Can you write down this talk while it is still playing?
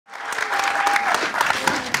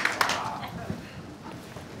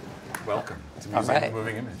welcome to Museum of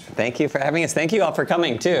Moving Image. Thank you for having us. Thank you all for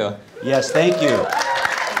coming, too. Yes, thank you.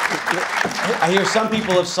 I hear some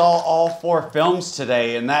people have saw all 4 films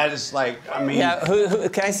today, and that is like, I mean... Yeah, who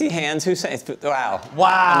can I see hands? Who says, wow.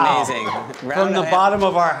 Wow. Amazing. From the bottom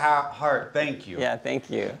of our heart, thank you. Yeah, thank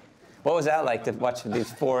you. What was that like to watch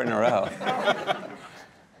these 4 in a row?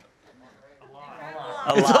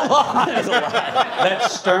 A lot. It's a lot.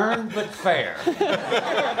 That's stern but fair.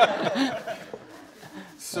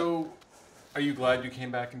 So, are you glad you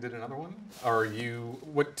came back and did another one? Or are you,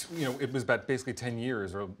 it was about basically 10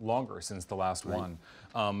 years or longer since the last one.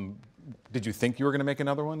 Did you think you were going to make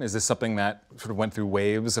another one? Is this something that sort of went through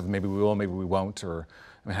waves of maybe we will, maybe we won't, or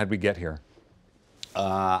I mean, how did we get here?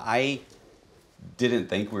 I didn't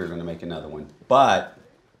think we were going to make another one, but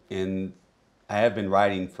I have been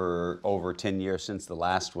writing for over 10 years since the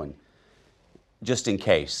last one, just in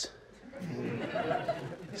case.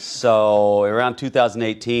 So around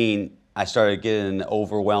 2018, I started getting an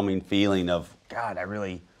overwhelming feeling of, God, I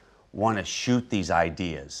really want to shoot these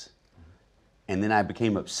ideas. And then I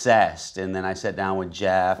became obsessed, and then I sat down with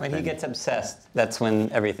Jeff. When he gets obsessed, that's when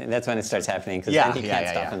it starts happening, because then he can't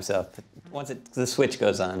stop himself. Once the switch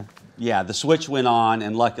goes on. Yeah, the switch went on,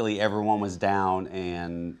 and luckily everyone was down,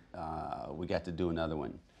 and we got to do another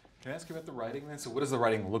one. Can I ask you about the writing then? So what does the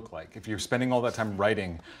writing look like? If you're spending all that time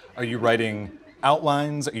writing, are you writing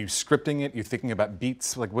outlines? Are you scripting it? Are you thinking about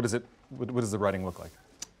beats? Like, what does the writing look like?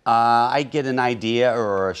 I get an idea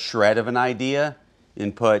or a shred of an idea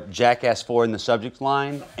and put Jackass 4 in the subject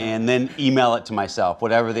line and then email it to myself,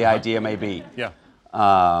 whatever the idea may be. Yeah.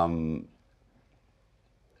 And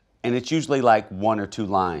it's usually like 1 or 2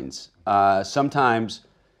 lines. Sometimes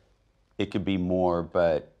it could be more,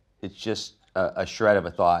 but it's just a shred of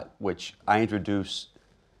a thought, which I introduce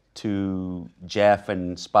to Jeff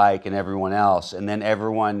and Spike and everyone else, and then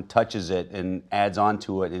everyone touches it and adds on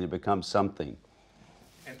to it, and it becomes something.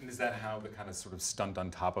 And is that how the kind of sort of stunt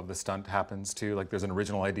on top of the stunt happens too? Like there's an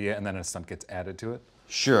original idea and then a stunt gets added to it?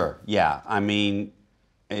 Sure, yeah. I mean,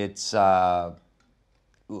 it's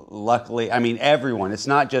luckily, I mean, everyone, it's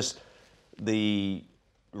not just the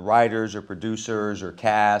writers or producers or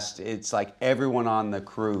cast, it's like everyone on the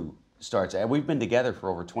crew starts. We've been together for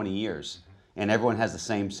over 20 years, and everyone has the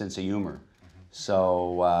same sense of humor.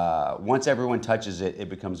 So once everyone touches it, it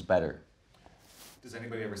becomes better. Does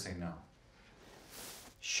anybody ever say no?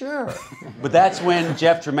 Sure. But that's when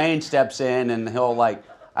Jeff Tremaine steps in, and he'll like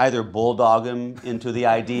either bulldog them into the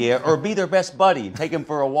idea or be their best buddy and take them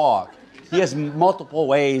for a walk. He has multiple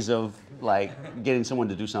ways of like getting someone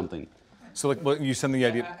to do something. So like, well, you send the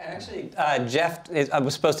idea. Actually, Jeff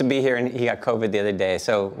was supposed to be here, and he got COVID the other day.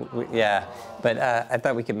 So yeah, but I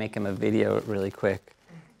thought we could make him a video really quick.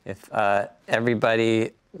 If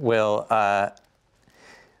everybody will,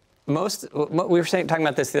 we were talking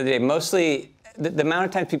about this the other day. Mostly, the amount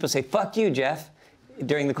of times people say "fuck you, Jeff"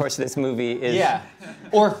 during the course of this movie is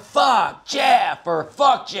or "fuck Jeff" or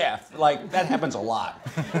 "fuck Jeff." Like that happens a lot.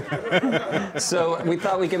 So we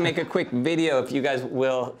thought we could make a quick video if you guys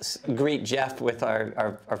will greet Jeff with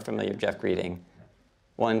our familiar Jeff greeting.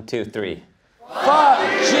 1, 2, 3. Fuck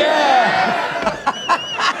Jeff!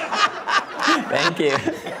 Thank you.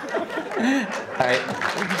 All right.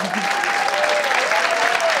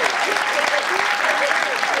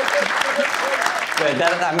 Good.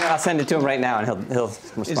 I'll send it to him right now, and he'll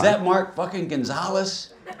respond. Is that Mark fucking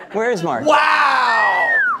Gonzalez? Where is Mark? Wow!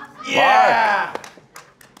 Yeah! Mark.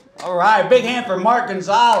 All right, big hand for Mark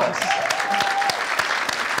Gonzalez.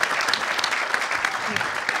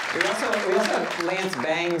 We also have Lance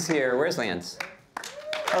Bangs here. Where's Lance?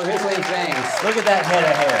 Oh, here's Lance Bangs. Look at that head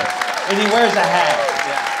of hair. And he wears a hat.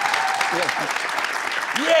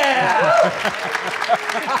 Yeah!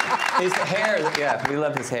 His hair, yeah, we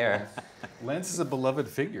love his hair. Lance is a beloved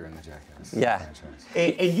figure in the Jackass franchise.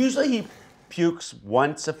 And usually he pukes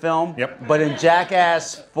once a film. Yep. But in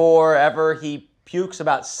Jackass Forever, he pukes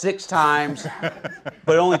about 6 times,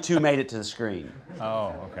 but only 2 made it to the screen.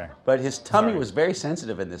 Oh, okay. But his tummy was very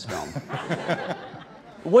sensitive in this film.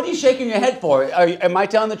 What are you shaking your head for? Am I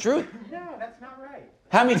telling the truth? No, that's not right.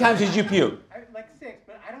 How many times did you puke? Like 6,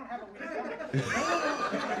 but I don't have a weak stomach.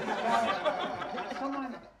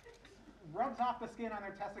 Someone rubs off the skin on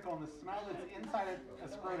their testicle and the smell that's inside a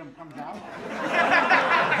scrotum comes out.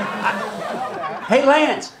 Hey,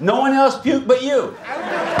 Lance, no one else puked but you.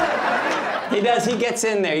 He does. He gets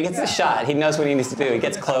in there. He gets the shot. He knows what he needs to do. He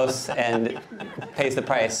gets close and pays the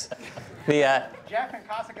price. Jeff and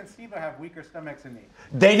Cossack and Steve have weaker stomachs than me.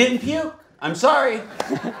 They didn't puke. I'm sorry.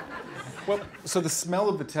 Well, so the smell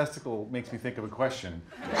of the testicle makes me think of a question,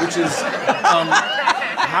 which is,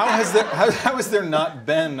 how has there not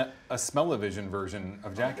been a smell-o-vision version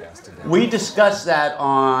of Jackass today? We discussed that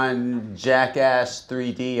on Jackass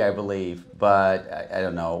 3D, I believe, but I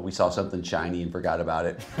don't know. We saw something shiny and forgot about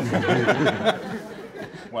it.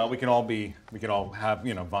 Well, we can all have,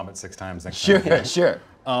 vomit 6 times next time. Sure.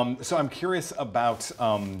 So I'm curious about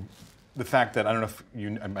the fact that, I don't know if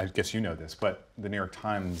I guess you know this, but the New York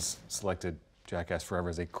Times selected Jackass Forever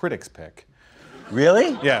as a critic's pick.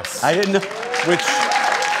 Really? Yes. I didn't know. Which,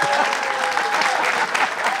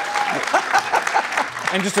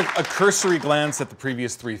 and just a cursory glance at the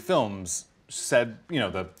previous 3 films said,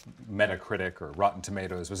 the Metacritic or Rotten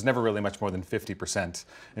Tomatoes was never really much more than 50%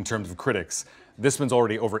 in terms of critics. This one's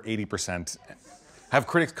already over 80%. Have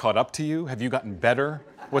critics caught up to you? Have you gotten better?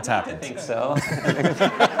 What's happened? I think so.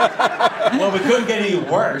 Well, we couldn't get any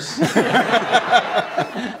worse.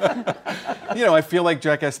 I feel like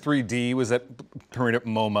Jackass 3D was premiered at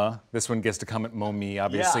MoMA. This one gets to come at MoMI.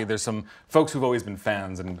 Obviously, there's some folks who've always been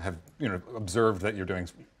fans and have observed that you're doing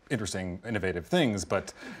interesting, innovative things.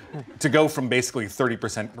 But to go from basically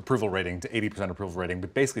 30% approval rating to 80% approval rating,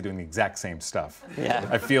 but basically doing the exact same stuff,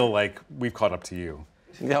 I feel like we've caught up to you.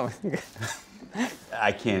 No.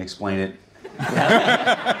 I can't explain it.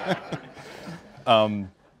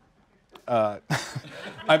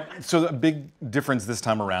 So a big difference this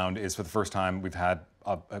time around is for the first time we've had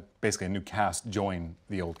basically a new cast join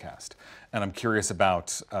the old cast. And I'm curious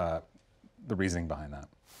about the reasoning behind that.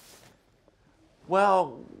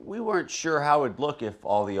 Well, we weren't sure how it would look if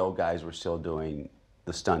all the old guys were still doing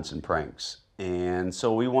the stunts and pranks. And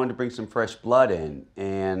so we wanted to bring some fresh blood in.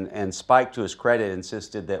 And Spike, to his credit,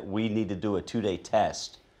 insisted that we need to do a 2-day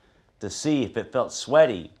test to see if it felt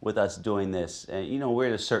sweaty with us doing this. And, we're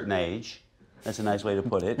at a certain age. That's a nice way to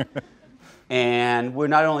put it. And we're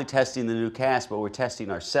not only testing the new cast, but we're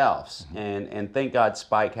testing ourselves. And thank God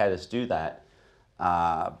Spike had us do that.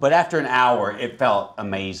 But after an hour, it felt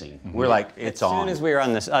amazing. We're like, it's on. As soon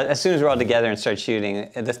as we were all together and started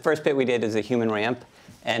shooting, the first bit we did was a human ramp.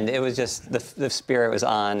 And it was just, the spirit was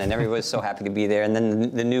on, and everybody was so happy to be there. And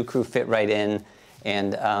then the new crew fit right in.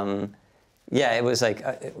 And it was like,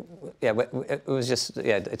 it was just,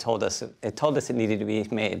 it told us it needed to be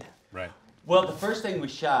made. Right. Well, the first thing we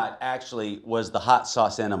shot actually was the hot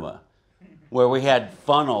sauce enema, where we had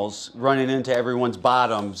funnels running into everyone's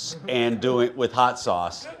bottoms and doing it with hot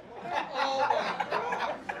sauce.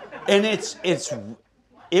 And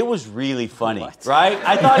it was really funny, right?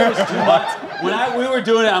 I thought it was too much. When we were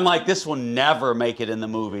doing it, I'm like, this will never make it in the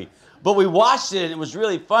movie. But we watched it, and it was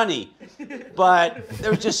really funny. But there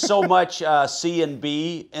was just so much C and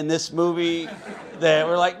B in this movie that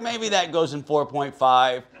we're like, maybe that goes in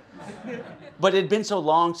 4.5. But it had been so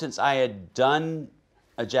long since I had done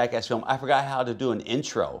a Jackass film, I forgot how to do an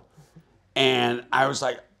intro. And I was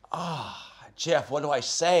like, Jeff, what do I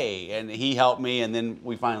say? And he helped me, and then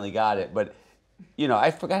we finally got it. But,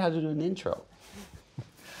 I forgot how to do an intro.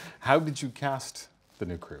 How did you cast the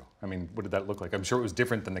new crew? I mean, what did that look like? I'm sure it was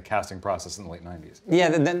different than the casting process in the late 90s.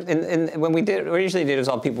 Yeah, when we usually did it was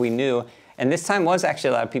all people we knew. And this time was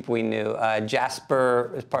actually a lot of people we knew.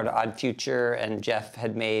 Jasper was part of Odd Future, and Jeff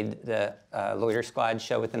had made the Loiter Squad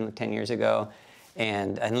show with him 10 years ago.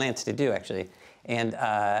 And Lance did too, actually. And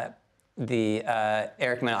Eric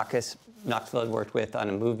Menakis, Knoxville had worked with on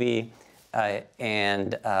a movie.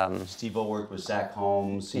 Steve-O worked with Zach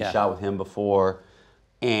Holmes. He shot with him before.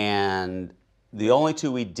 And the only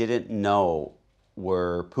 2 we didn't know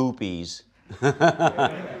were Poopies.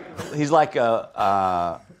 He's like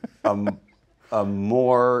a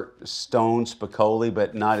more Stone Spicoli,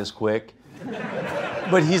 but not as quick.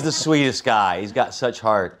 But he's the sweetest guy. He's got such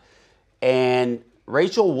heart. And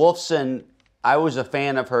Rachel Wolfson, I was a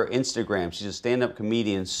fan of her Instagram. She's a stand-up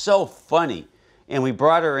comedian, so funny. And we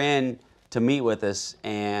brought her in to meet with us,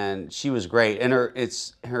 and she was great. And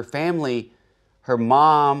her family, her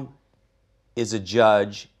mom is a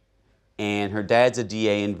judge, and her dad's a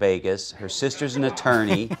DA in Vegas. Her sister's an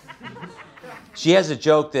attorney. She has a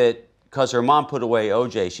joke that, because her mom put away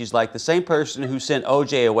OJ, she's like, the same person who sent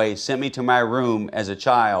OJ away sent me to my room as a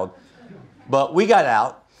child, but we got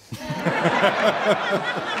out.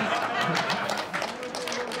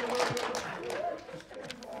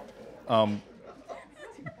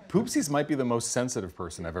 Poopsies might be the most sensitive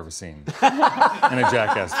person I've ever seen in a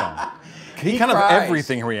Jackass film. He kind cries. of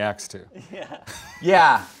everything he reacts to.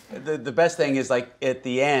 Yeah. The best thing is like at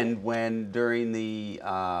the end when during the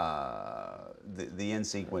end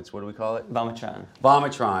sequence, what do we call it? Vomitron.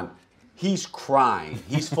 Vomitron. He's crying.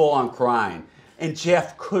 He's full on crying. And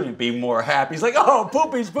Jeff couldn't be more happy. He's like, oh,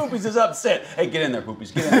 Poopies is upset. Hey, get in there,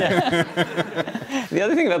 Poopies, get in there. The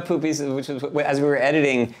other thing about Poopies, which was, as we were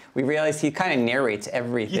editing, we realized he kind of narrates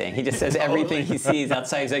everything. He just says everything he sees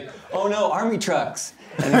outside. He's like, oh no, army trucks.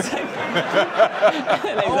 And it's like,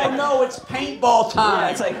 oh no, it's paintball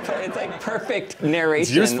time. Yeah, it's like perfect narration.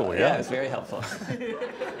 It's useful, yeah. Yeah, it's very helpful.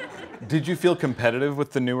 Did you feel competitive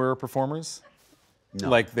with the newer performers? No.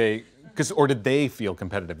 Like or did they feel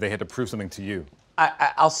competitive? They had to prove something to you.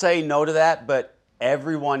 I'll say no to that, but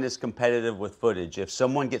everyone is competitive with footage. If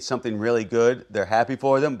someone gets something really good, they're happy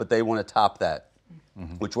for them, but they want to top that,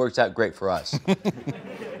 which works out great for us.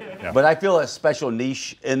 Yeah. But I feel a special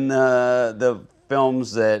niche in the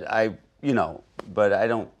films that but I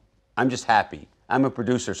don't, I'm just happy. I'm a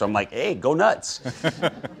producer, so I'm like, hey, go nuts.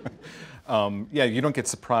 Yeah, you don't get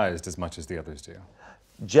surprised as much as the others do.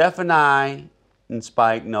 Jeff and I and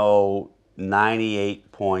Spike know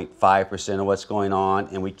 98.5% of what's going on,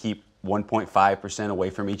 and we keep 1.5% away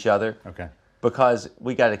from each other. Okay. Because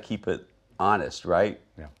we got to keep it honest, right?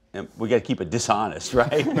 Yeah. And we got to keep it dishonest,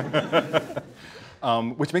 right?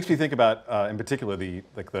 Which makes me think about, in particular,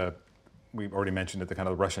 we've already mentioned it, the kind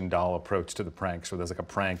of Russian doll approach to the pranks, where there's like a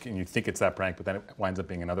prank and you think it's that prank, but then it winds up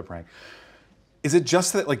being another prank. Is it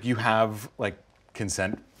just that like you have like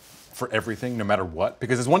consent for everything, no matter what?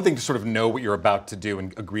 Because it's one thing to sort of know what you're about to do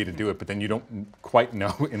and agree to do it, but then you don't quite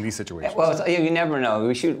know in these situations. Well, you never know.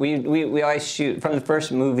 We always shoot from the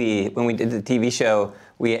first movie. When we did the TV show,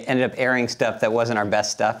 we ended up airing stuff that wasn't our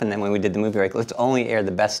best stuff, and then when we did the movie, we're like, let's only air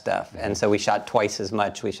the best stuff. And so we shot twice as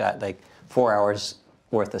much. We shot like 4 hours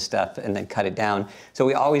worth of stuff and then cut it down. So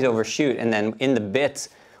we always overshoot, and then in the bits,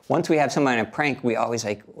 once we have someone in a prank, we always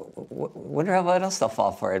like, wonder what else they'll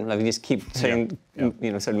fall for, and we just keep saying,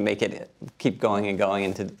 sort of make it keep going and going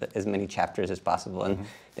into as many chapters as possible, and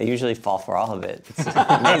they usually fall for all of it. It's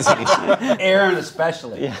amazing. Aaron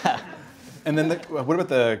especially. Yeah. And then what about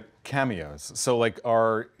the cameos? So like,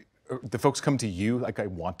 are the folks come to you like, I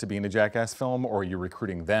want to be in a Jackass film, or are you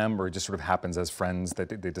recruiting them, or it just sort of happens as friends that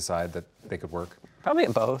they decide that they could work? Probably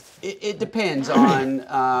both. It depends on,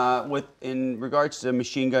 in regards to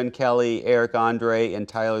Machine Gun Kelly, Eric Andre, and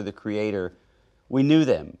Tyler, the Creator, we knew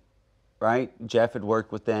them, right? Jeff had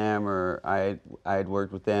worked with them, or I had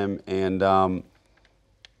worked with them, and I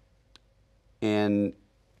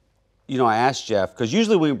asked Jeff, because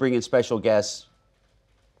usually when we bring in special guests,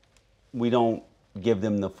 we don't give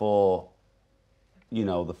them the full,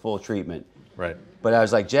 the full treatment. Right. But I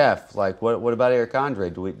was like, Jeff, like, what about Eric Andre?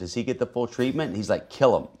 Does he get the full treatment? And he's like,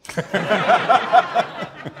 kill him.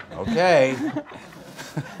 Okay.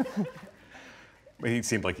 He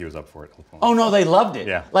seemed like he was up for it. Oh no, they loved it.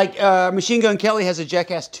 Yeah. Like Machine Gun Kelly has a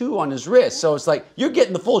Jackass 2 on his wrist, so it's like you're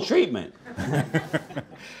getting the full treatment.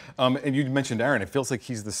 And you mentioned Aaron. It feels like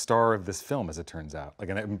he's the star of this film, as it turns out. Like,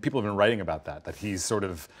 and people have been writing about that he's sort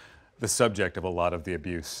of the subject of a lot of the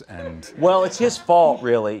abuse. And well, it's his fault,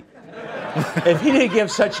 really. If he didn't give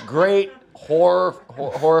such great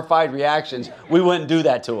horrified reactions, we wouldn't do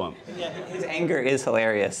that to him. Yeah, his anger is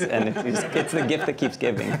hilarious, and it's the gift that keeps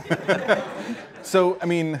giving. So, I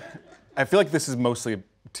mean, I feel like this is mostly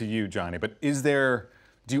to you, Johnny, but do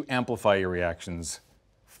you amplify your reactions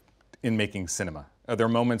in making cinema? Are there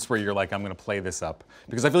moments where you're like, I'm going to play this up?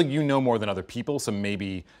 Because I feel like you know more than other people, so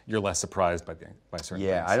maybe you're less surprised by certain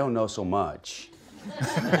things. I don't know so much.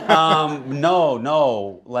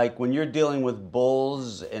 No. Like when you're dealing with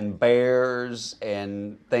bulls and bears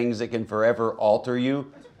and things that can forever alter you,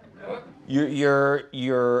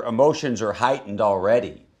 your emotions are heightened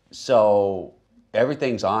already. So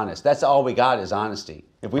everything's honest. That's all we got is honesty.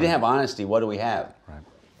 If we didn't have honesty, what do we have? Right.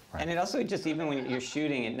 And it also just, even when you're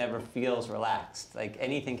shooting, it never feels relaxed. Like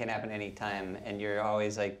anything can happen anytime, and you're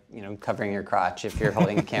always like, covering your crotch if you're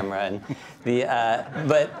holding a camera. And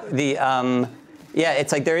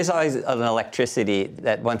it's like there is always an electricity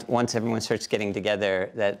that once everyone starts getting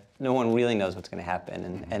together, that no one really knows what's going to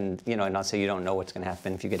happen. And also you don't know what's going to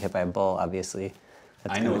happen if you get hit by a bull, obviously.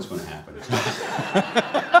 I know what's going to happen.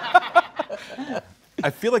 I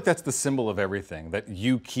feel like that's the symbol of everything, that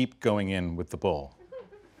you keep going in with the bull.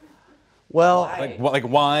 Well, like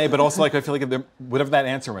why? But also, like, I feel like whatever that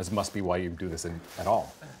answer is must be why you do this at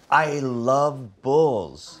all. I love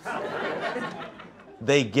bulls.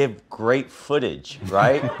 They give great footage,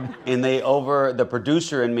 right? And the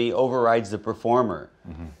producer in me overrides the performer.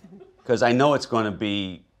 Because I know it's going to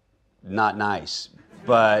be not nice.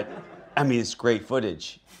 But, I mean, it's great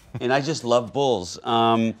footage. And I just love bulls.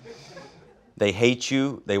 They hate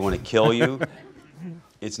you. They want to kill you.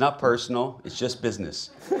 It's not personal. It's just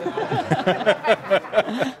business.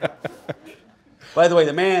 By the way,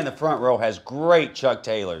 the man in the front row has great Chuck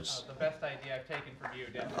Taylors. The best idea I've taken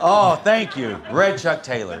Oh, thank you. Red Chuck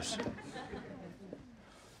Taylors.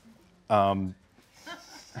 I'd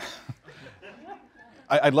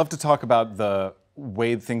love to talk about the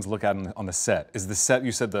way things look out on the set. Is the set,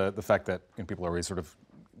 you said the fact that people are always sort of,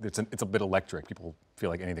 it's a bit electric. People feel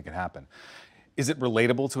like anything can happen. Is it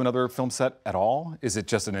relatable to another film set at all? Is it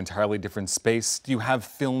just an entirely different space? Do you have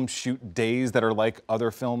film shoot days that are like other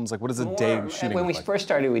films? Like, what is a day shooting When we like? first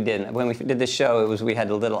started, we did. When we did the show, we had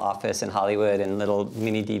a little office in Hollywood and little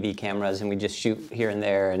mini DV cameras, and we just shoot here and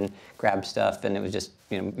there and grab stuff, and it was just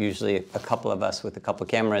usually a couple of us with a couple of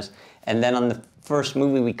cameras. And then on the first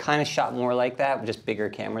movie, we kind of shot more like that, with just bigger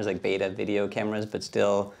cameras, like beta video cameras, but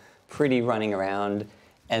still pretty running around.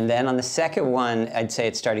 And then on the second one, I'd say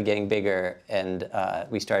it started getting bigger, and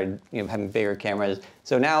we started having bigger cameras.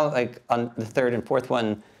 So now, like on the third and fourth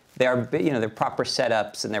one, they're proper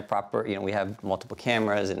setups, and they're proper. We have multiple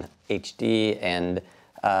cameras and HD, and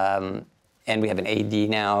we have an AD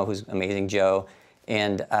now who's amazing, Joe,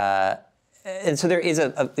 and so there is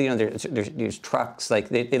there's trucks. Like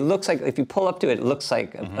it looks like if you pull up to it, it looks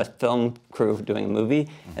like a film crew doing a movie,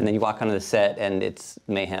 and then you walk onto the set, and it's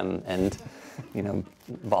mayhem and.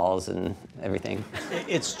 Balls and everything.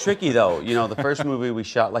 It's tricky though. The first movie we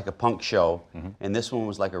shot like a punk show, and this one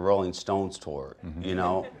was like a Rolling Stones tour.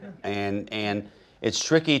 And it's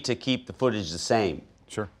tricky to keep the footage the same.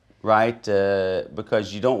 Sure. Right?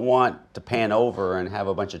 Because you don't want to pan over and have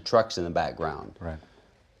a bunch of trucks in the background. Right.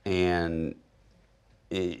 And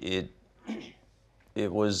it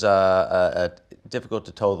was difficult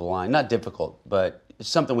to toe the line. Not difficult, but it's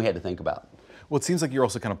something we had to think about. Well, it seems like you're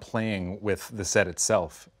also kind of playing with the set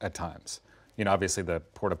itself at times. Obviously the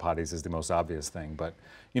porta potties is the most obvious thing, but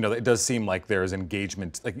it does seem like there's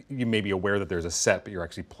engagement. Like you may be aware that there's a set, but you're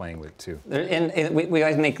actually playing with it too. And we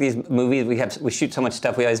always make these movies. We shoot so much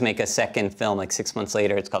stuff. We always make a second film like 6 months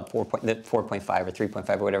later. It's called 4.5 or 3.5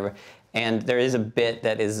 or whatever. And there is a bit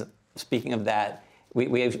that is, speaking of that,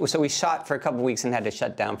 so we shot for a couple of weeks and had to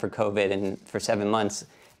shut down for COVID and for 7 months.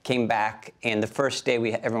 Came back, and the first day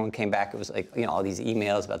everyone came back, it was like all these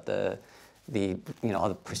emails about all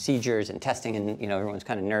the procedures and testing, and everyone's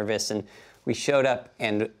kind of nervous. And we showed up,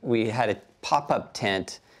 and we had a pop-up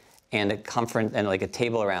tent and a conference and like a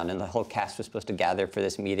table around, and the whole cast was supposed to gather for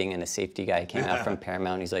this meeting. And a safety guy came out from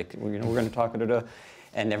Paramount. He's like, we're going to talk,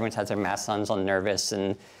 and everyone's had their masks on, all nervous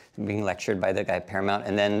and being lectured by the guy at Paramount.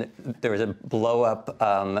 And then there was a blow-up,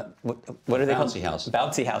 what are they called? Bouncy house.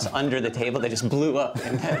 Bouncy house under the table. They just blew up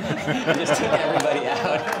and just took everybody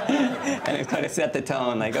out. And it kind of set the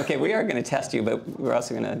tone, like, okay, we are going to test you, but we're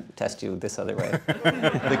also going to test you this other way.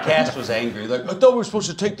 The cast was angry. Like, I thought we were supposed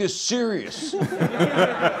to take this serious.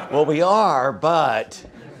 Well, we are, but...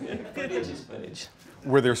 Footage is footage.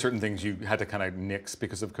 Were there certain things you had to kind of nix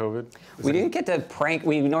because of COVID? We didn't get to prank.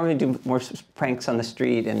 We normally do more pranks on the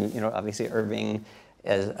street, and obviously Irving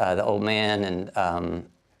as the old man,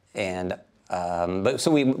 but so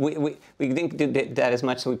we didn't do that as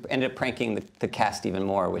much. So we ended up pranking the cast even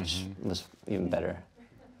more, which was even better.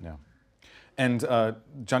 Yeah. And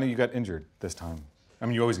Johnny, you got injured this time. I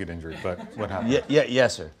mean, you always get injured, but what happened?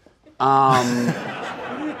 Yes, sir.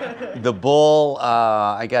 The bull,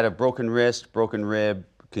 I got a broken wrist, broken rib,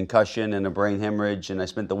 concussion, and a brain hemorrhage, and I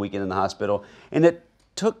spent the weekend in the hospital. And it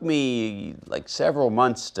took me like several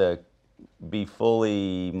months to be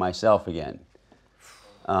fully myself again.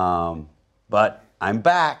 But I'm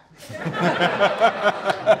back.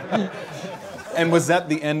 And was that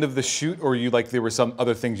the end of the shoot, or there were some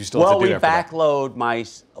other things you still had to do after that? Well, we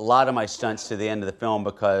backload a lot of my stunts to the end of the film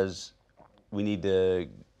because we need to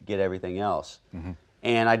get everything else.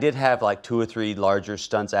 And I did have like 2 or 3 larger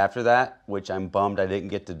stunts after that, which I'm bummed I didn't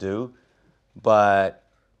get to do. But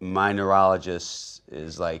my neurologist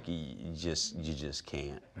is like, you just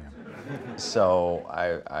can't. Yeah. So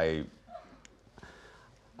I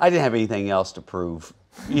didn't have anything else to prove.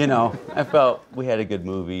 I felt we had a good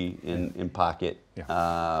movie in pocket,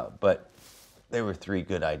 yeah. But there were 3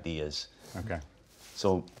 good ideas. Okay.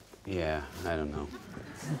 So, yeah, I don't know.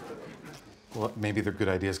 Well, maybe their good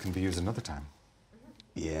ideas can be used another time.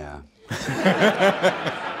 Yeah.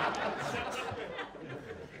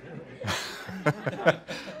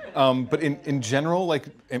 But in general, like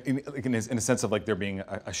in a sense of like there being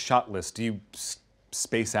a shot list, do you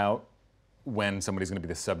space out when somebody's going to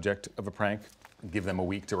be the subject of a prank? Give them a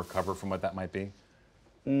week to recover from what that might be?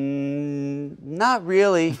 Not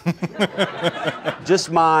really.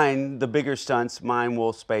 Just mine, the bigger stunts, mine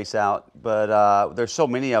will space out. But there's so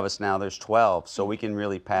many of us now, there's 12, so we can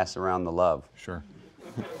really pass around the love. Sure.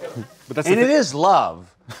 But and it is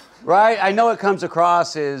love, right? I know it comes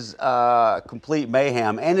across as complete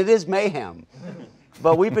mayhem, and it is mayhem.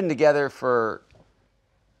 But we've been together for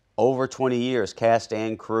over 20 years, cast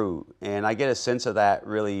and crew. And I get a sense of that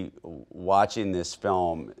really watching this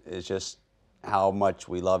film, is just how much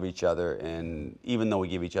we love each other, and even though we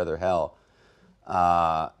give each other hell.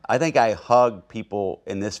 I think I hug people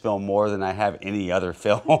in this film more than I have any other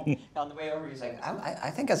film. On the way over, he's like,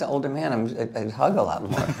 I think as an older man, I'd hug a lot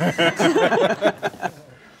more.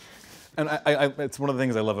 And it's one of the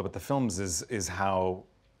things I love about the films is how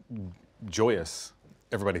joyous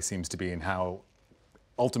everybody seems to be, and how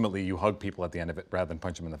ultimately you hug people at the end of it rather than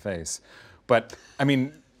punch them in the face. But I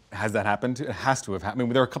mean, has that happened? It has to have happened. I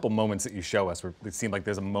mean, there are a couple moments that you show us where it seemed like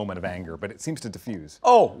there's a moment of anger, but it seems to diffuse.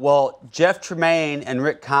 Oh, well, Jeff Tremaine and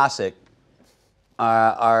Rick Cossack,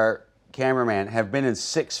 our cameraman, have been in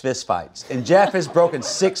 6 fistfights. And Jeff has broken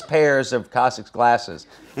 6 pairs of Cossack's glasses.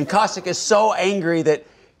 And Cossack is so angry that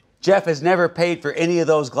Jeff has never paid for any of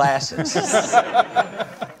those glasses.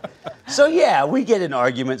 So yeah, we get in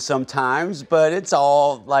arguments sometimes, but it's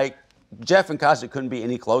all like, Jeff and Cossack couldn't be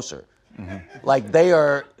any closer. Mm-hmm. Like, they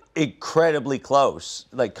are incredibly close.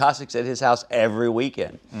 Like, Cossack's at his house every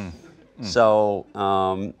weekend. So,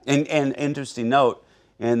 and interesting note,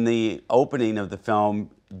 in the opening of the film,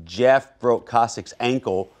 Jeff broke Cossack's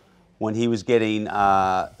ankle when he was getting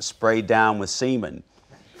sprayed down with semen.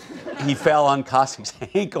 He fell on Cossack's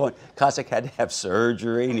ankle, and Cossack had to have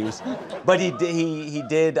surgery. And he was, but he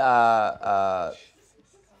did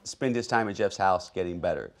spend his time at Jeff's house getting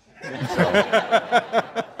better.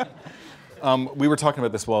 So. We were talking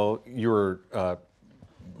about this while you were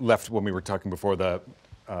left, when we were talking before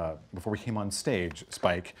we came on stage,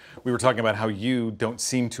 Spike. We were talking about how you don't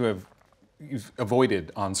seem to have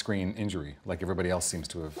avoided on-screen injury like everybody else seems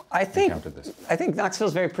to have encountered this. I think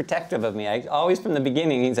Knoxville's very protective of me. I always, from the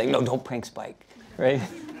beginning, he's like, no, don't prank Spike, right?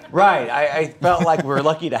 Right. I felt like we're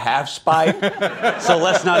lucky to have Spike, so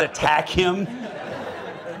let's not attack him.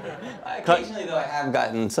 Occasionally, though, I have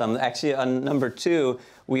gotten some. Actually, on number 2,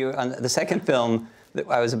 we were on the second film.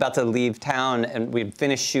 I was about to leave town, and we'd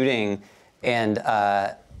finished shooting, and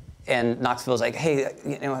Knoxville's like, hey,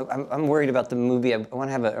 you know, I'm worried about the movie. I want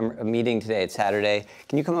to have a meeting today. It's Saturday.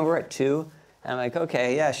 Can you come over at 2? And I'm like,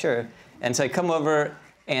 okay, yeah, sure. And so I come over,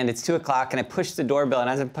 and it's 2 o'clock, and I push the doorbell. And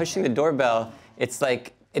as I'm pushing the doorbell, it's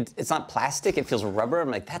like, it's not plastic. It feels rubber. I'm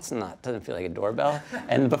like, doesn't feel like a doorbell.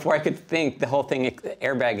 And before I could think, the whole thing, the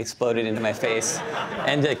airbag exploded into my face,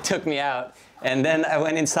 and it took me out. And then I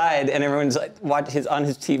went inside, and everyone's like, on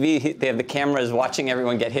his TV, they have the cameras watching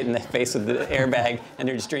everyone get hit in the face with the airbag, and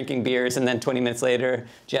they're just drinking beers. And then 20 minutes later,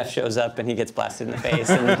 Jeff shows up, and he gets blasted in the face,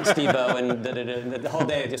 and Steve-O, and the whole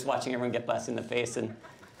day just watching everyone get blasted in the face, and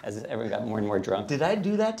as everyone got more and more drunk. Did I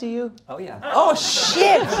do that to you? Oh, yeah. Oh,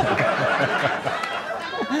 shit!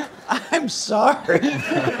 I'm sorry.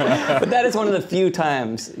 But that is one of the few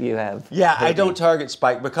times you have. Yeah, I don't target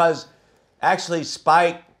Spike, because actually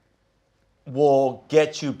Spike will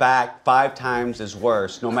get you back 5 times as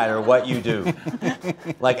worse no matter what you do.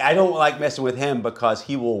 Like, I don't like messing with him because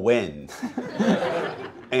he will win.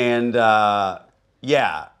 And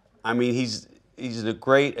yeah, I mean, he's a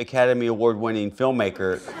great Academy Award winning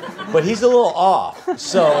filmmaker, but he's a little off,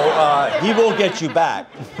 so he will get you back.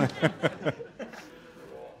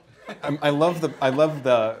 I love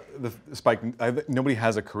the Spike. Nobody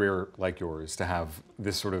has a career like yours to have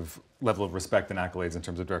this sort of level of respect and accolades in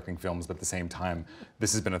terms of directing films, but at the same time,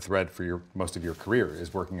 this has been a thread for most of your career,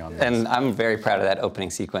 is working on this. And I'm very proud of that opening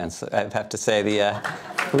sequence. I have to say, it's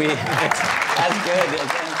as good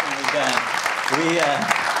as anything we've done.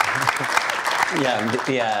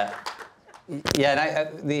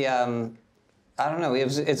 I don't know.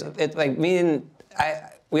 It's like me and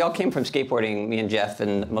we all came from skateboarding, me and Jeff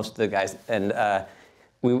and most of the guys, and I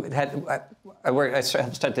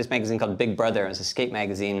started this magazine called Big Brother. It was a skate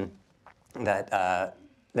magazine that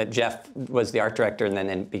Jeff was the art director and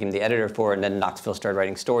then became the editor for, and then Knoxville started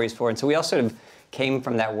writing stories for. And so we all sort of came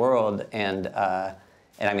from that world, and I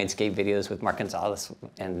made skate videos with Mark Gonzalez,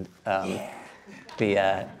 and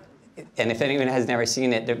and if anyone has never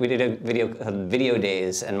seen it, we did a video called Video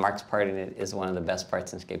Days, and Mark's part in it is one of the best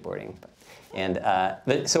parts in skateboarding. And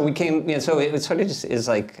so we came, you know, so it sort of just is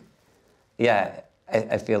like, yeah,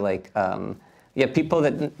 I feel like, yeah, people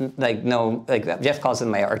that like know, like Jeff calls them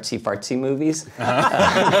my artsy fartsy movies.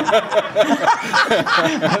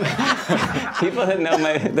 People that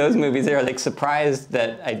know those movies, they're like surprised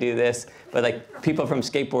that I do this, but like people from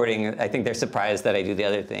skateboarding, I think they're surprised that I do the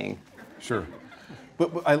other thing. Sure.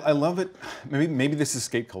 But I love it. Maybe this is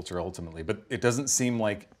skate culture ultimately, but it doesn't seem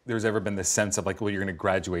like there's ever been this sense of like, well, you're going to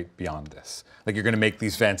graduate beyond this. Like you're going to make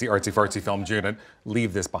these fancy artsy-fartsy films, you're going to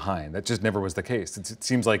leave this behind. That just never was the case. It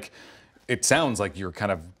sounds like you're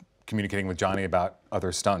kind of communicating with Johnny about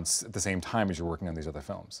other stunts at the same time as you're working on these other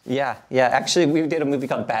films. Yeah, yeah. Actually, we did a movie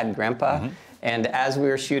called Bad Grandpa, and as we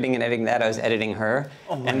were shooting and editing that, I was editing her.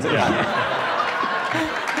 And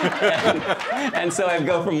so I'd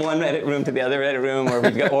go from one edit room to the other edit room,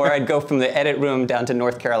 or I'd go from the edit room down to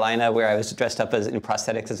North Carolina, where I was dressed up in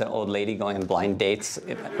prosthetics as an old lady going on blind dates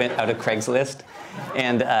out of Craigslist.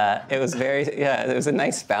 And it was it was a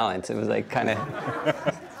nice balance. It was like kind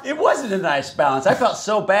of... It wasn't a nice balance. I felt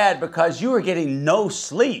so bad because you were getting no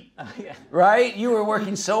sleep, right? You were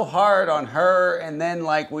working so hard on her, and then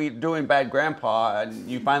like we doing Bad Grandpa, and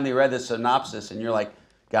you finally read the synopsis, and you're like,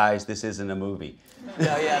 guys, this isn't a movie.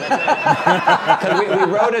 No, yeah, that's right. Because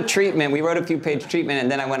we wrote a treatment, we wrote a few-page treatment,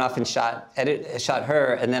 and then I went off and shot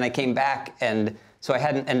her, and then I came back, and so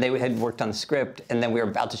and they had worked on the script, and then we were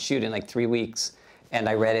about to shoot in like 3 weeks. And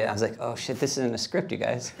I read it, and I was like, oh shit, this isn't a script, you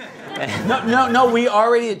guys. No, we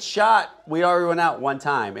already had shot, we already went out one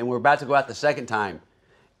time, and we're about to go out the second time.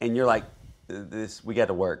 And you're like, we got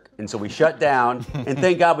to work. And so we shut down, and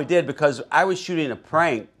thank God we did, because I was shooting a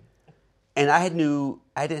prank, and I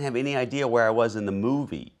didn't have any idea where I was in the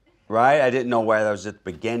movie, right? I didn't know where I was at the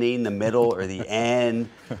beginning, the middle, or the end.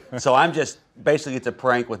 So I'm just, basically it's a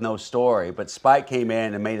prank with no story. But Spike came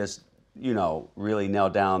in and made us, really nail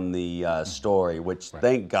down the story, which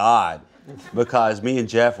thank God, because me and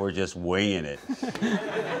Jeff were just winging it.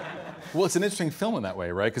 Well, it's an interesting film in that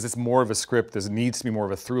way, right? Because it's more of a script. There needs to be more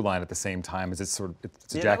of a through line at the same time as it's a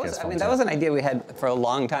Jackass film. That was an idea we had for a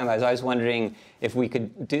long time. I was always wondering if we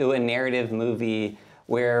could do a narrative movie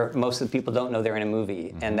where most of the people don't know they're in a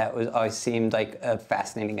movie, and that always seemed like a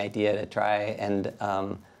fascinating idea to try. And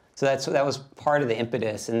so that was part of the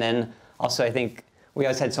impetus. And then also, I think we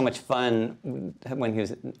always had so much fun when he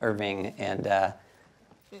was at Irving, and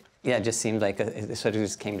it just seemed like it sort of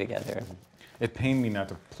just came together. It pained me not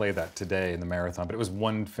to play that today in the marathon, but it was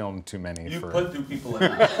one film too many. You put two people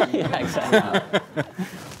in that. Yeah, exactly.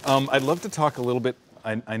 I'd love to talk a little bit.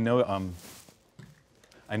 I know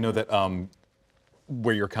that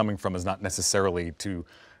where you're coming from is not necessarily to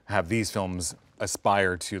have these films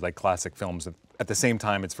aspire to like classic films. At the same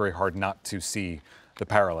time, it's very hard not to see the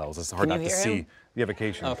parallels. It's hard not to see. Him? Yeah,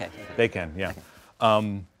 Vacation. Okay. They can, yeah.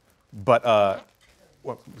 So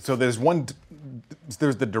there's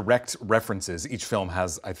the direct references. Each film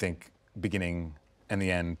has, I think, beginning and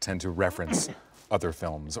the end tend to reference other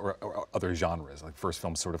films or other genres. Like first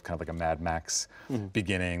film's sort of kind of like a Mad Max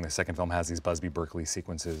beginning. The second film has these Busby Berkeley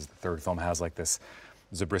sequences. The third film has like this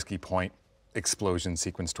Zabriskie Point explosion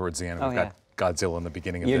sequence towards the end. We've got Godzilla in the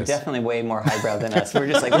beginning of this. You're definitely way more highbrow than us. We're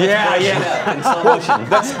just like, yeah, in slow motion.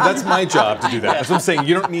 That's my job to do that. That's what I'm saying.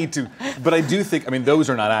 You don't need to, but I do think. I mean, those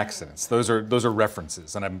are not accidents. Those are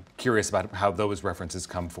references, and I'm curious about how those references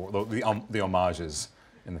come for the homages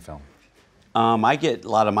in the film. I get a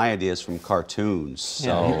lot of my ideas from cartoons. So.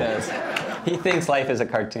 Yeah, he does. He thinks life is a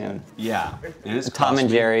cartoon. Yeah, and it's Tom and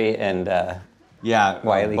Jerry and Wile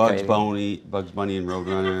E. Bugs Coyote. Bunny and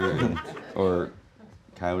Roadrunner, or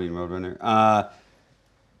Coyote and Roadrunner.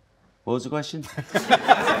 What was the question?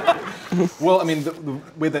 Well, I mean, the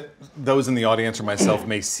way that those in the audience or myself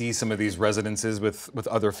may see some of these resonances with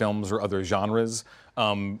other films or other genres,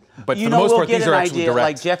 but for the most part, these are actually direct.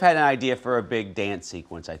 Like Jeff had an idea for a big dance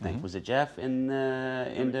sequence, I think. Was it Jeff in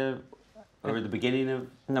the or the beginning of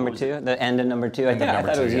number 2, the end of number 2? I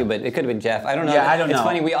thought it was you, but it could have been Jeff. I don't know. Yeah, I don't know. It's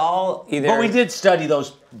funny. We all either. But we did study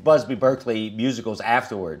those Busby Berkeley musicals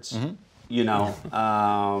afterwards.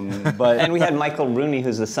 But and we had Michael Rooney,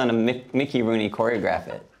 who's the son of Mickey Rooney, choreograph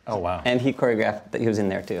it. Oh wow! And he choreographed. He was in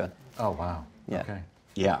there too. Oh wow! Yeah. Okay.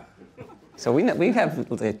 Yeah. So we have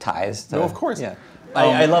the ties. To, no, of course. Yeah.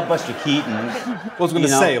 I love Buster Keaton. I was going to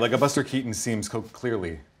say, like a Buster Keaton seems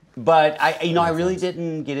clearly. But I really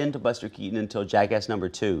didn't get into Buster Keaton until Jackass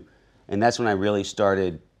 #2, and that's when I really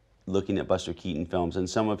started looking at Buster Keaton films, and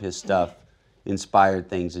some of his stuff inspired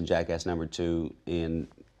things in Jackass #2 and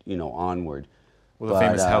onward. Well, the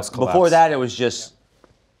famous house collapse. Before that, it was just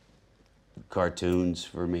cartoons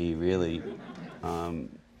for me, really.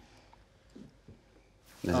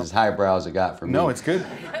 This is as highbrow as it got for me. No, it's good.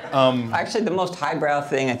 Actually, the most highbrow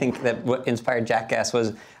thing I think that what inspired Jackass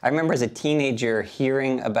was I remember as a teenager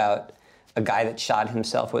hearing about a guy that shot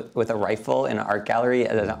himself with a rifle in an art gallery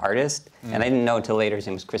as an artist, and I didn't know until later his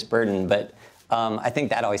name was Chris Burden, but I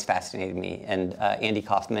think that always fascinated me, and Andy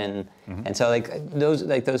Kaufman, and so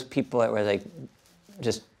those people that were like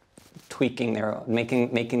just tweaking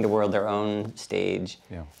making the world their own stage,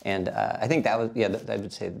 and I think that was I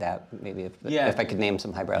would say that maybe if I could name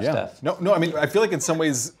some highbrow stuff. No, I mean I feel like in some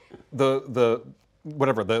ways the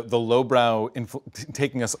whatever, the lowbrow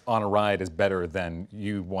taking us on a ride is better than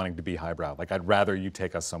you wanting to be highbrow. Like, I'd rather you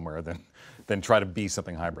take us somewhere than try to be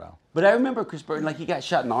something highbrow. But I remember Chris Burton, like he got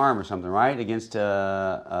shot in the arm or something, right? Against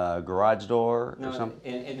a garage door or something?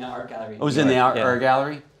 In the art gallery. Oh, it was in the art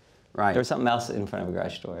gallery? Right. There was something else in front of a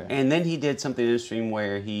garage door. And then he did something interesting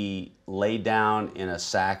where he laid down in a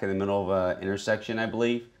sack in the middle of an intersection, I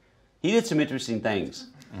believe. He did some interesting things.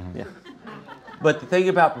 Mm-hmm. Yeah. But the thing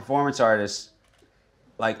about performance artists,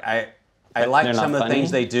 like I like some of the things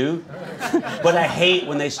they do, but I hate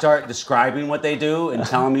when they start describing what they do and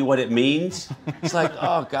telling me what it means. It's like,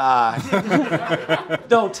 oh God,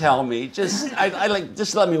 don't tell me. Just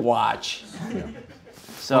let me watch. Yeah.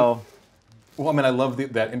 So. Well, I mean, I love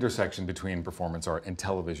that intersection between performance art and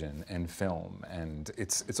television and film, and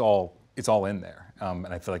it's all in there. And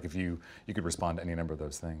I feel like if you could respond to any number of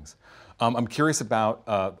those things. I'm curious about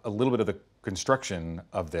a little bit of the construction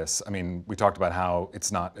of this. I mean, we talked about how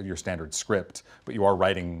it's not your standard script, but you are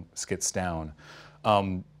writing skits down.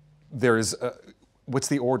 What's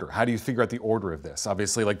the order? How do you figure out the order of this?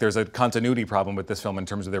 Obviously, like there's a continuity problem with this film in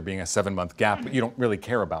terms of there being a 7-month gap, but you don't really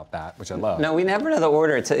care about that, which I love. No, we never know the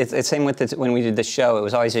order. It's the same with this, when we did the show. It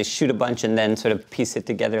was always just shoot a bunch and then sort of piece it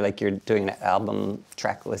together like you're doing an album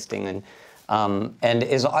track listing. And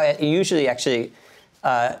is usually actually,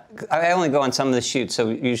 I only go on some of the shoots, so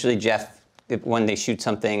usually Jeff, when they shoot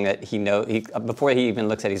something that he knows, before he even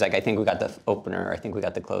looks at it, he's like, I think we got the opener, or I think we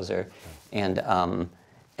got the closer.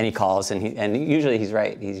 And he calls, and usually he's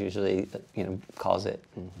right. He's usually, calls it.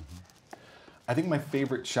 I think my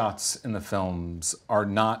favorite shots in the films are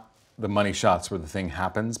not the money shots where the thing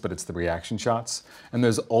happens, but it's the reaction shots. And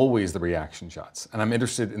there's always the reaction shots. And I'm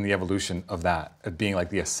interested in the evolution of that, of being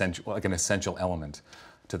like an essential element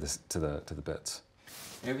to the bits.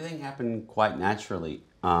 Everything happened quite naturally.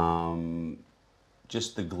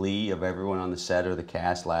 Just the glee of everyone on the set or the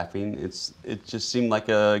cast laughing. It just seemed like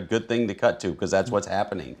a good thing to cut to because that's what's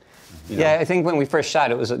happening. Yeah, I think when we first shot,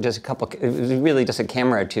 it was just it was really just a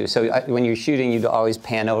camera or two. So when you're shooting, you'd always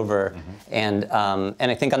pan over, and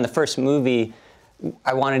I think on the first movie,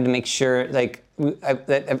 I wanted to make sure that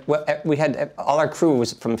we had all our crew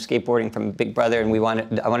was from skateboarding from Big Brother, and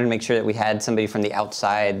I wanted to make sure that we had somebody from the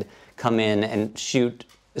outside come in and shoot.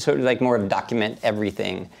 Sort of like more of document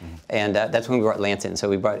everything, and that's when we brought Lance in. So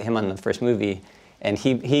we brought him on the first movie, and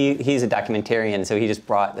he's a documentarian, so he just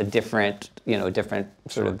brought a different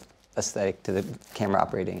sort of aesthetic to the camera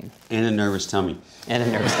operating. And a nervous tummy. And a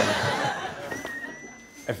nervous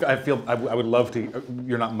tummy. I would love to.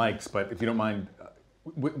 You're not mics, but if you don't mind,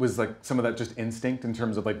 was like some of that just instinct in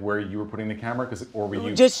terms of like where you were putting the camera, or were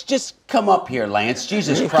you? Just come up here, Lance.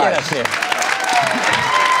 Jesus Christ. Get up here.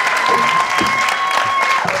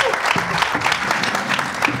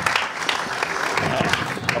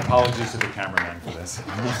 Apologies to the cameraman for this.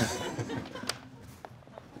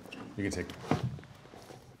 You can take it.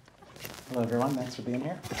 Hello, everyone. Thanks for being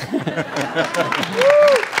here.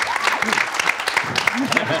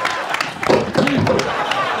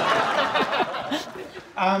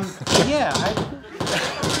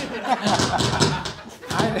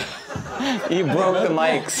 You broke the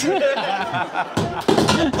mics.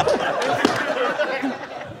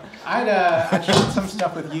 I'd shot some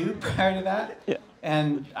stuff with you prior to that. Yeah.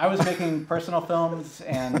 And I was making personal films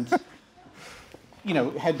and,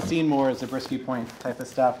 had seen more as a Brisky Point type of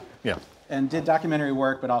stuff. Yeah. And did documentary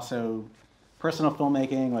work, but also personal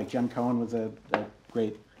filmmaking. Like Jem Cohen was a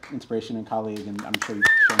great inspiration and colleague, and I'm sure you've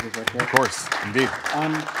shown his work here. Of course, indeed.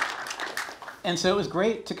 And so it was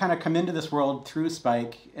great to kind of come into this world through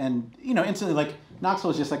Spike, and instantly, like Knoxville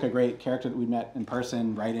was just like a great character that we met in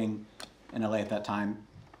person, writing in LA at that time.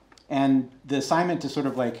 And the assignment to sort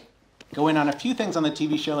of like go in on a few things on the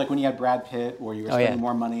TV show, like when you had Brad Pitt, or you were spending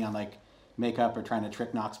more money on like makeup or trying to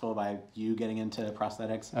trick Knoxville by you getting into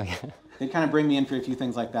prosthetics. Oh, yeah. They'd kind of bring me in for a few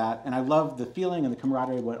things like that. And I loved the feeling and the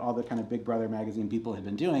camaraderie of what all the kind of Big Brother magazine people had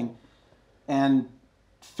been doing, and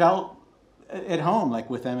felt at home like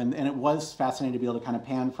with them. And it was fascinating to be able to kind of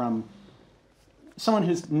pan from someone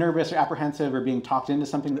who's nervous or apprehensive or being talked into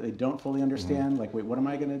something that they don't fully understand, like, wait, what am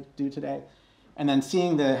I going to do today? And then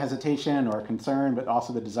seeing the hesitation or concern, but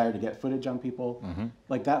also the desire to get footage on people,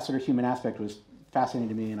 like that sort of human aspect was fascinating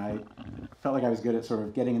to me, and I felt like I was good at sort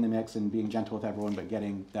of getting in the mix and being gentle with everyone, but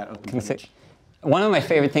getting that open footage. One of my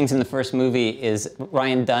favorite things in the first movie is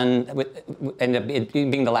Ryan Dunn ended up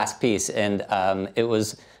being the last piece, and it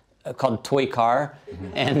was called Toy Car,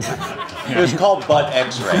 and it was called Butt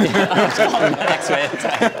X-Ray. It was called Butt X-Ray at the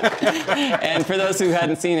time. And for those who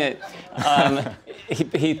hadn't seen it,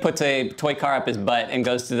 he puts a toy car up his butt and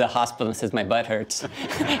goes to the hospital and says, my butt hurts.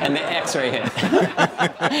 And they x-ray it.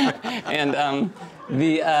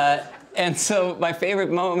 And so my favorite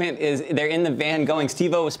moment is they're in the van going,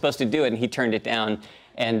 Steve-O was supposed to do it, and he turned it down.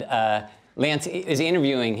 And Lance is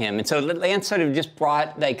interviewing him. And so Lance sort of just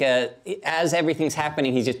brought, like, as everything's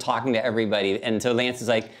happening, he's just talking to everybody. And so Lance is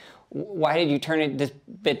like, why did you turn it this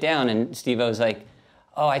bit down? And Steve-O's like,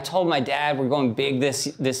 oh, I told my dad we're going big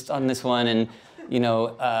on this one, and you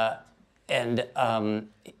know, and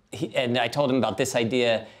I told him about this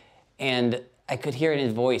idea, and I could hear it in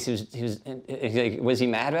his voice. He was like, was he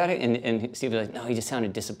mad about it? And Steve was like, no, he just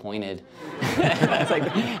sounded disappointed. I was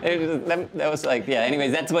like, that was like, yeah.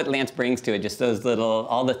 Anyways, that's what Lance brings to it. Just those little,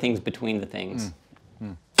 all the things between the things.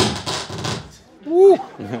 Woo!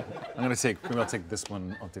 I'll take this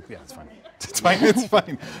one. Yeah, it's fine. It's fine. It's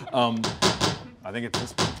fine. I think it's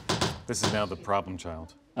this one. This is now the problem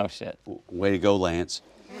child. Oh shit! Way to go, Lance.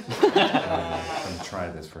 Let me try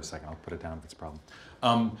this for a second. I'll put it down if it's a problem.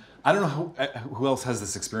 I don't know who else has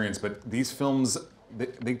this experience, but these films,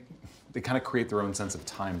 they kind of create their own sense of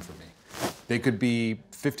time for me. They could be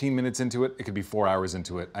 15 minutes into it. It could be 4 hours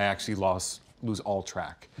into it. I actually lose all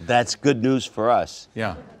track. That's good news for us.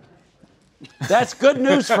 Yeah. That's good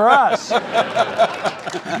news for us.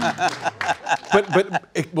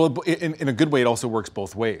 But in a good way, it also works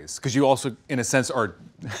both ways, because you also, in a sense, are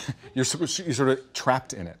you're sort of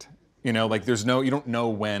trapped in it. You know, like you don't know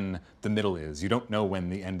when the middle is. You don't know when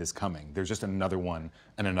the end is coming. There's just another one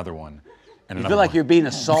and another one and another one. You feel like you're being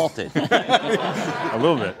assaulted. A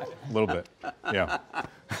little bit, yeah.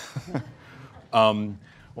 Well,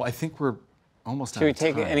 I think we're almost out of time.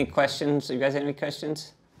 Should we take any questions? You guys have any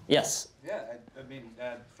questions? Yes. Yeah, I mean,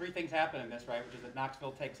 3 things happen in this, right? Which is that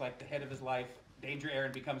Knoxville takes like the hit of his life, Danger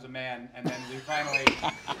Aaron becomes a man, and then we finally.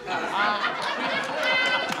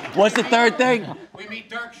 What's the third thing? We meet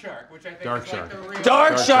Dark Shark, which I think Dark is Shark. like the real.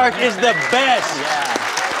 Dark Shark is the best.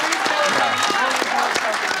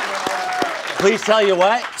 Please tell you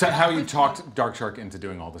what. So how you talked Dark Shark into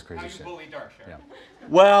doing all this crazy How you shit. bully Dark Shark. Yeah.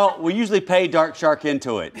 Well, we usually pay Dark Shark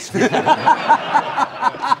into it.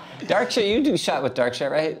 Dark Shark, you do shot with Dark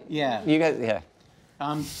Shark, right? Yeah. You guys, yeah.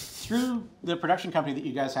 Through the production company that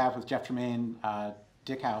you guys have with Jeff Tremaine,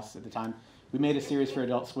 Dick House at the time, we made a series for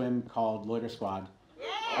Adult Swim called Loiter Squad.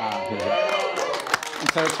 And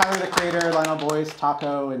so Tyler the Creator, Lionel Boyce,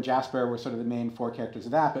 Taco, and Jasper were sort of the main 4 characters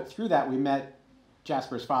of that. But through that, we met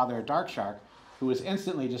Jasper's father, Dark Shark, who was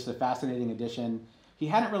instantly just a fascinating addition. He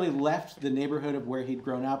hadn't really left the neighborhood of where he'd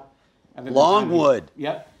grown up. Longwood.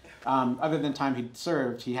 Yep. Other than time he'd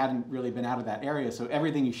served, he hadn't really been out of that area. So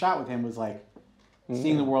everything you shot with him was like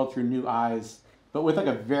seeing the world through new eyes, but with like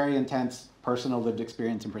a very intense personal lived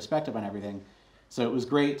experience and perspective on everything. So it was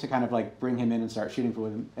great to kind of like bring him in and start shooting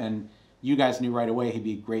with him. And you guys knew right away he'd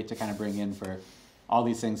be great to kind of bring in for all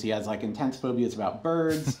these things. He has like intense phobias about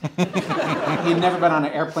birds. He'd never been on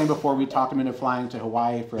an airplane before. We talked him into flying to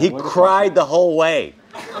Hawaii for a He cried the whole way.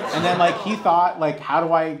 And then like he thought like, I'm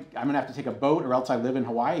gonna have to take a boat or else I live in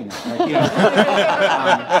Hawaii now. Like, you know.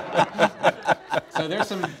 So there's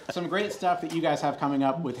some great stuff that you guys have coming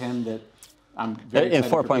up with him that I'm very excited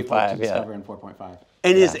for people to discover in 4.5.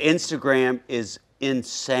 And his Instagram is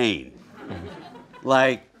insane.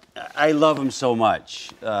 Like, I love him so much.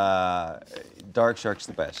 Dark Shark's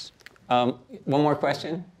the best. One more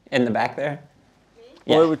question in the back there.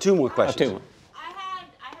 Well, there were 2 more questions. Oh, 2. I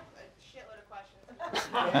have a shitload of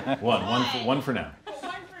questions. One for now. But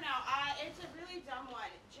one for now. It's a really dumb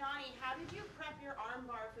one. Johnny, how did you prep your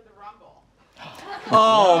armbar for the Rumble?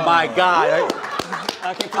 Oh my God!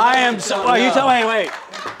 I am so. Oh, you tell. Wait.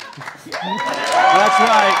 That's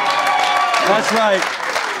right. That's right.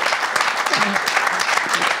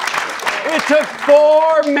 It took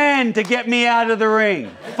 4 men to get me out of the ring.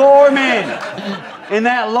 4 men. And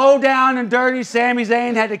that low down and dirty Sami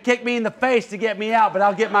Zayn had to kick me in the face to get me out, but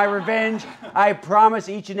I'll get my revenge. I promise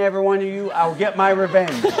each and every one of you, I'll get my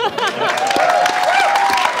revenge.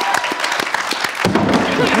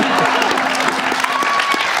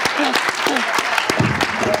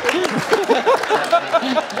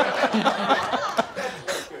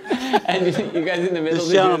 And you guys in the middle.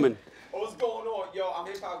 This gentleman. What's going on, yo? I'm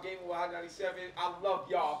Hip Hop Gaming with High 97. I love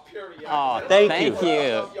y'all, period. Oh, thank you.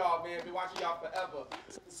 I love y'all, man. Been watching y'all forever.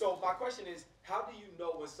 So my question is, how do you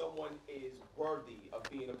know when someone is worthy of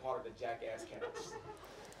being a part of the Jackass cast?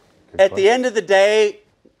 At the end of the day,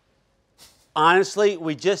 honestly,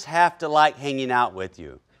 we just have to like hanging out with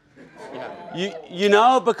you. You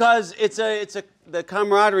know, because the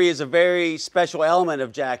camaraderie is a very special element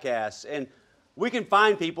of Jackass, and we can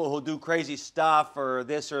find people who do crazy stuff or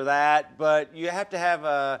this or that, but you have to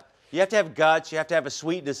have You have to have guts. You have to have a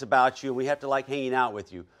sweetness about you. And we have to like hanging out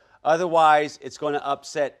with you. Otherwise, it's going to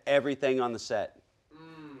upset everything on the set.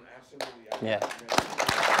 Absolutely. Yeah.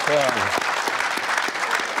 Cool.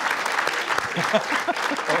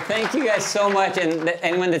 Well, thank you guys so much. And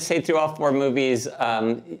anyone that stayed through all 4 movies,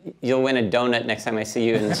 you'll win a donut next time I see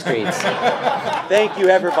you in the streets. Thank you,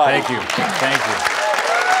 everybody. Thank you. Thank you.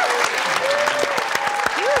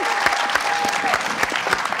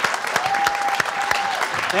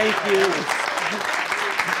 Thank you. Thank you.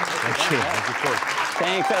 Thank you.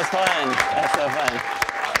 Thanks, that was fun. That's so fun.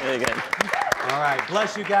 Really good. All right.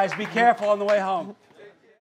 Bless you guys. Be careful on the way home.